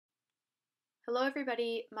Hello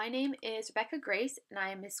everybody, my name is Rebecca Grace and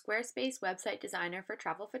I am a Squarespace website designer for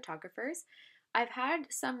travel photographers. I've had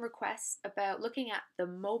some requests about looking at the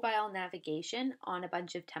mobile navigation on a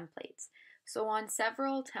bunch of templates. So on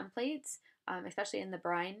several templates, especially in the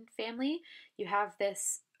Brine family, you have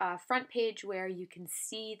this front page where you can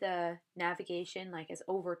see the navigation like as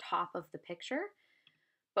over top of the picture.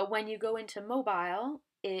 But when you go into mobile,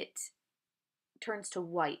 it turns to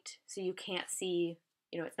white, so you can't see,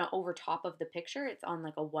 it's not over top of the picture, it's on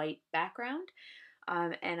like a white background.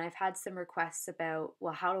 And I've had some requests about,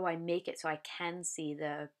 well, how do I make it so I can see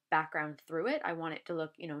the background through it? I want it to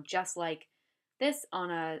look, just like this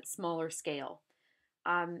on a smaller scale.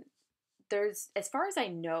 Um, as far as I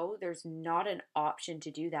know, there's not an option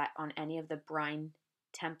to do that on any of the Brine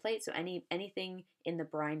templates. So anything in the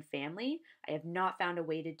Brine family, I have not found a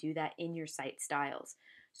way to do that in your site styles.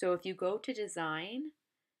 So if you go to Design,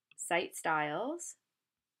 Site Styles,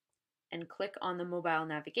 and click on the mobile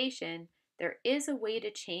navigation, there is a way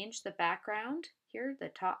to change the background here, the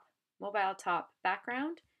top mobile top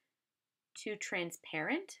background, to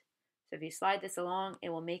transparent. So if you slide this along, it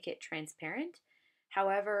will make it transparent.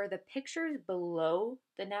 However, the picture is below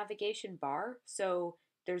the navigation bar, so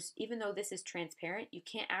even though this is transparent, you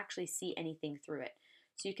can't actually see anything through it.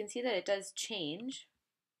 So you can see that it does change.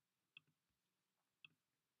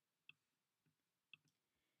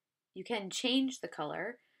 You can change the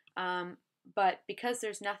color, but because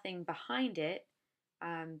there's nothing behind it,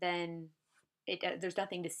 then there's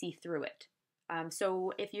nothing to see through it.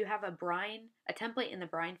 So if you have a template in the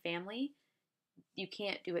Brine family, you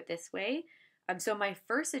can't do it this way. So my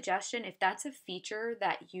first suggestion, if that's a feature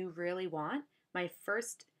that you really want, my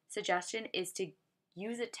first suggestion is to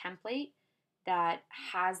use a template that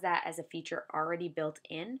has that as a feature already built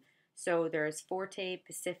in. So there's Forte,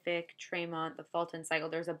 Pacific, Tremont, the Fulton cycle.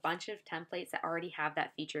 There's a bunch of templates that already have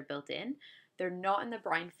that feature built in. They're not in the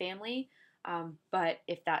Brine family, but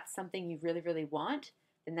if that's something you really, really want,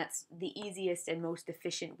 then that's the easiest and most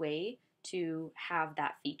efficient way to have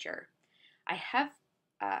that feature. I have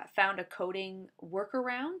found a coding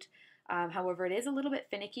workaround. However, it is a little bit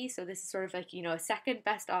finicky, so this is sort of like, a second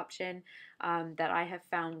best option that I have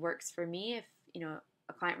found works for me if,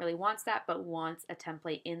 a client really wants that but wants a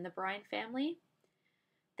template in the Brine family.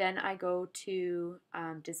 Then I go to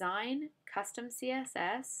Design, Custom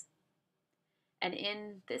CSS, and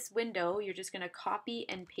in this window, you're just going to copy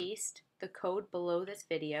and paste the code below this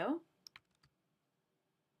video.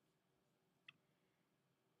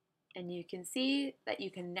 And you can see that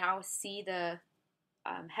you can now see the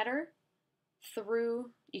header through,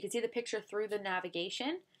 you can see the picture through the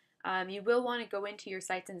navigation. You will want to go into your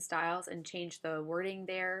sites and styles and change the wording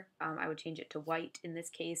there. I would change it to white in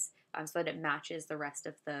this case so that it matches the rest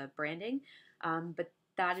of the branding. But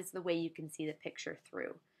that is the way you can see the picture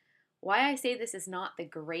through. Why I say this is not the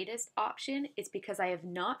greatest option is because I have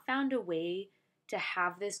not found a way to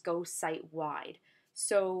have this go site-wide.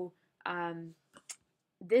 So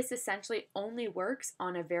this essentially only works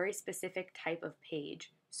on a very specific type of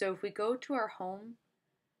page. So if we go to our home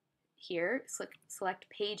here, select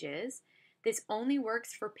pages, this only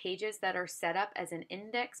works for pages that are set up as an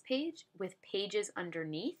index page with pages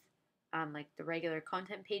underneath, like the regular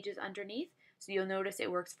content pages underneath. So you'll notice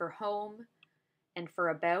it works for home and for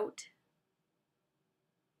about,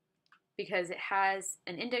 because it has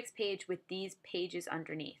an index page with these pages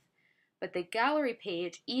underneath. But the gallery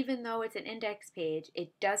page, even though it's an index page,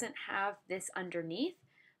 it doesn't have this underneath,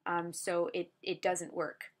 so it doesn't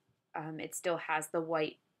work. It still has the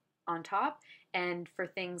white on top, and for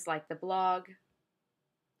things like the blog,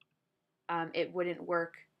 it wouldn't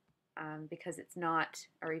work because it's not,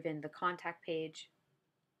 or even the contact page,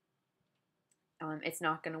 it's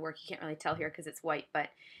not going to work. You can't really tell here because it's white, but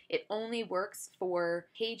it only works for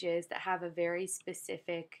pages that have a very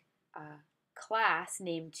specific class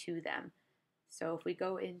named to them. So if we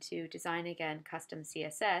go into Design again, Custom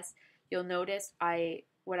CSS, you'll notice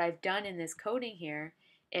what I've done in this coding here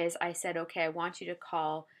is I said, okay, I want you to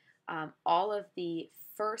call all of the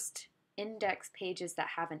first index pages that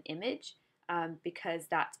have an image because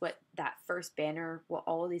that's what that first banner will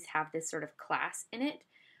always have, this sort of class in it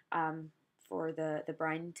for the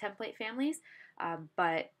Brine template families,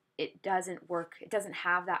 but it doesn't work. It doesn't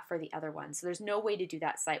have that for the other ones. So there's no way to do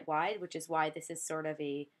that site-wide, which is why this is sort of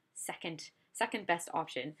a second best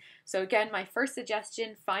option. So again, my first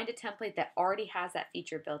suggestion, find a template that already has that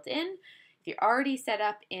feature built in. If you're already set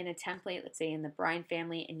up in a template, let's say in the Brine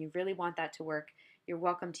family, and you really want that to work, you're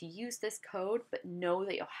welcome to use this code, but know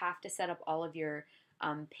that you'll have to set up all of your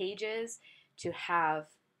pages to have,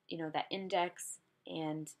 that index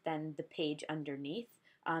and then the page underneath.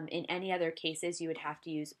 In any other cases, you would have to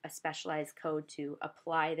use a specialized code to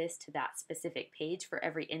apply this to that specific page for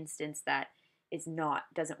every instance that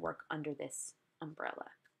doesn't work under this umbrella.